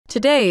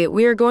Today,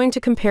 we are going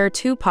to compare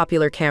two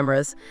popular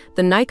cameras,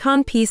 the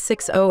Nikon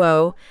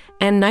P600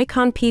 and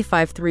Nikon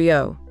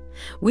P530.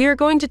 We are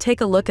going to take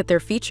a look at their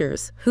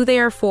features, who they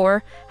are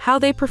for, how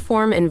they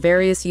perform in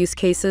various use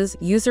cases,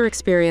 user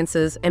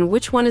experiences, and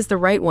which one is the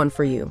right one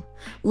for you.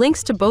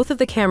 Links to both of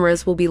the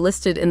cameras will be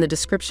listed in the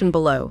description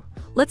below.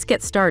 Let's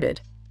get started.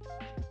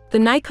 The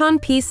Nikon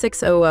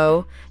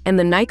P600 and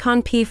the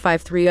Nikon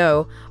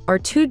P530 are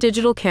two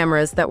digital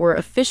cameras that were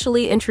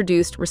officially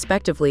introduced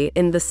respectively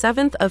in the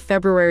 7th of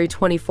February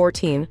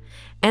 2014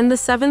 and the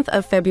 7th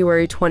of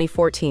February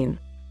 2014.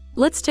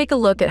 Let's take a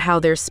look at how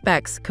their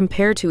specs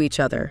compare to each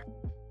other.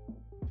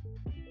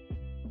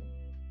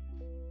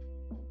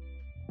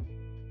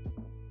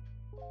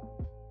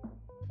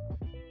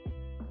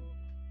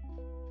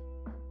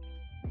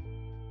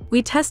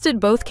 We tested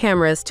both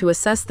cameras to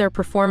assess their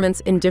performance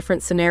in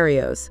different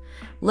scenarios.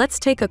 Let's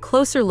take a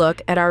closer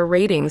look at our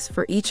ratings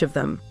for each of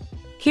them.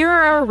 Here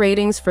are our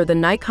ratings for the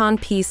Nikon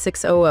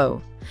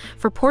P600.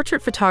 For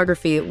portrait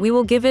photography, we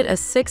will give it a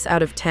 6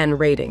 out of 10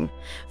 rating.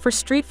 For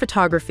street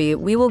photography,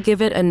 we will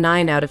give it a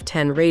 9 out of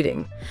 10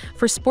 rating.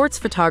 For sports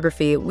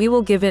photography, we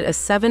will give it a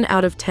 7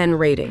 out of 10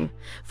 rating.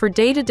 For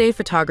day-to-day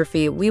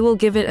photography, we will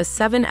give it a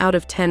 7 out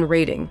of 10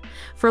 rating.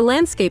 For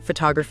landscape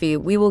photography,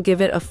 we will give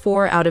it a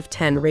 4 out of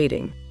 10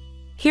 rating.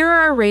 Here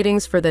are our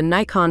ratings for the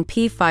Nikon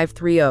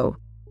P530.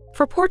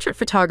 For portrait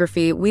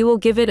photography, we will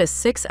give it a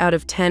 6 out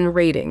of 10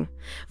 rating.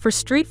 For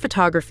street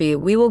photography,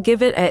 we will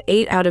give it an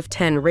 8 out of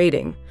 10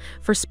 rating.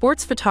 For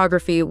sports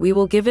photography, we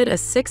will give it a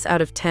 6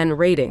 out of 10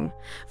 rating.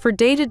 For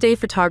day-to-day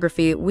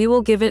photography, we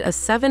will give it a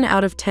 7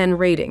 out of 10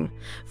 rating.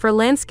 For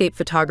landscape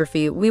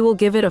photography, we will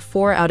give it a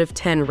 4 out of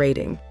 10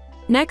 rating.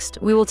 Next,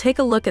 we will take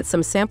a look at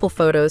some sample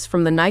photos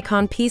from the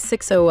Nikon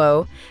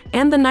P600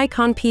 and the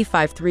Nikon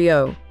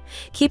P530.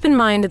 Keep in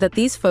mind that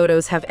these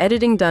photos have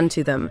editing done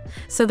to them,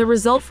 so the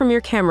result from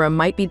your camera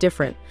might be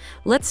different.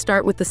 Let's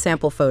start with the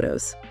sample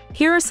photos.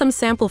 Here are some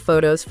sample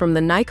photos from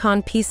the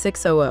Nikon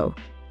P600.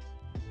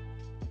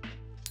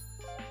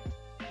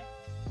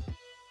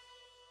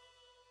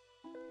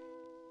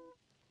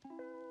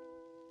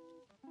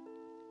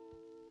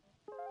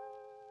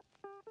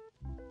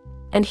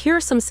 And here are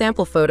some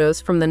sample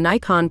photos from the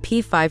Nikon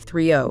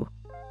P530.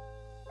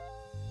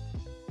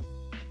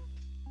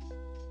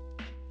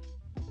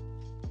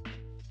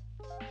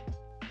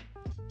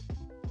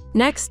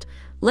 Next,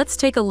 let's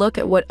take a look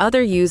at what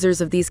other users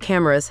of these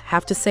cameras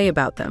have to say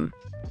about them.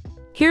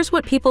 Here's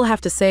what people have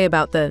to say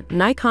about the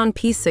Nikon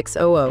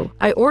P600.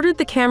 I ordered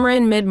the camera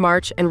in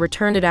mid-March and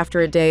returned it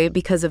after a day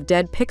because of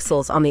dead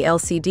pixels on the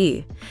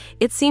LCD.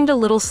 It seemed a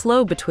little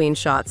slow between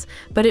shots,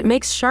 but it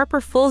makes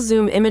sharper full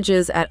zoom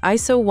images at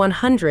ISO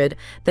 100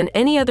 than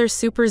any other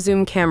super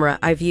zoom camera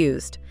I've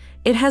used.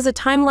 It has a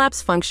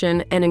time-lapse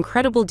function and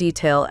incredible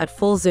detail at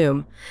full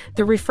zoom.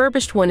 The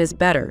refurbished one is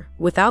better,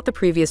 without the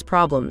previous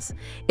problems.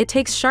 It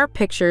takes sharp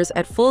pictures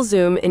at full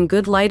zoom in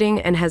good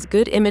lighting and has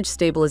good image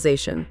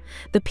stabilization.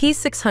 The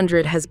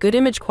P600 has good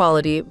image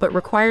quality but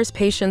requires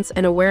patience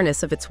and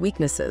awareness of its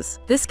weaknesses.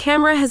 This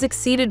camera has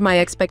exceeded my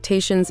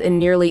expectations in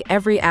nearly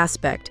every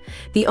aspect.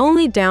 The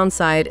only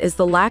downside is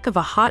the lack of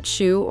a hot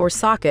shoe or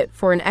socket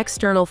for an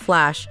external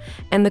flash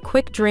and the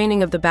quick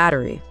draining of the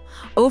battery.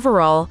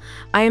 Overall,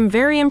 I am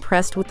very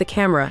impressed with the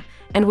camera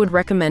and would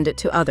recommend it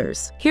to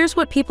others. Here's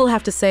what people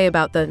have to say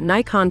about the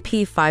Nikon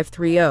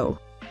P530.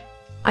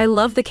 I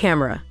love the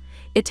camera.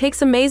 It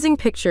takes amazing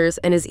pictures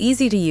and is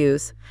easy to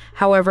use.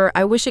 However,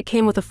 I wish it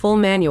came with a full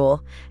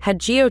manual, had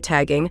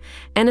geotagging,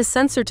 and a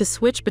sensor to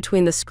switch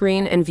between the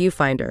screen and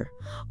viewfinder.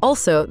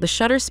 Also, the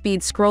shutter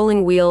speed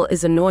scrolling wheel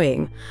is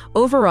annoying.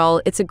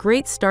 Overall, it's a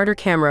great starter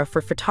camera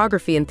for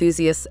photography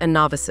enthusiasts and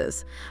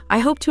novices. I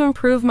hope to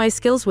improve my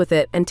skills with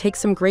it and take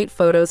some great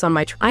photos on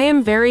my trip. I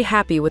am very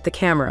happy with the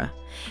camera.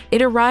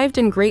 It arrived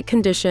in great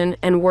condition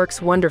and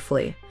works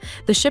wonderfully.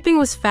 The shipping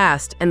was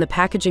fast and the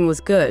packaging was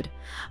good.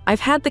 I've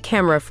had the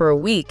camera for a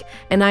week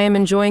and I am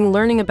enjoying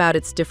learning about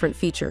its different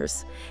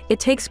features. It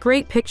takes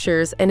great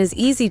pictures and is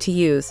easy to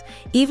use,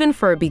 even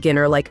for a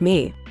beginner like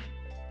me.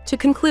 To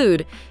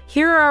conclude,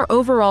 here are our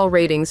overall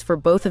ratings for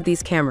both of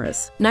these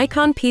cameras.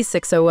 Nikon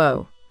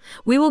P600.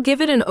 We will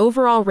give it an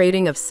overall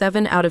rating of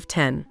 7 out of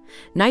 10.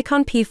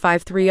 Nikon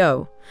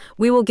P530.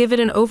 We will give it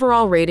an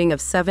overall rating of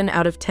 7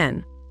 out of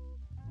 10.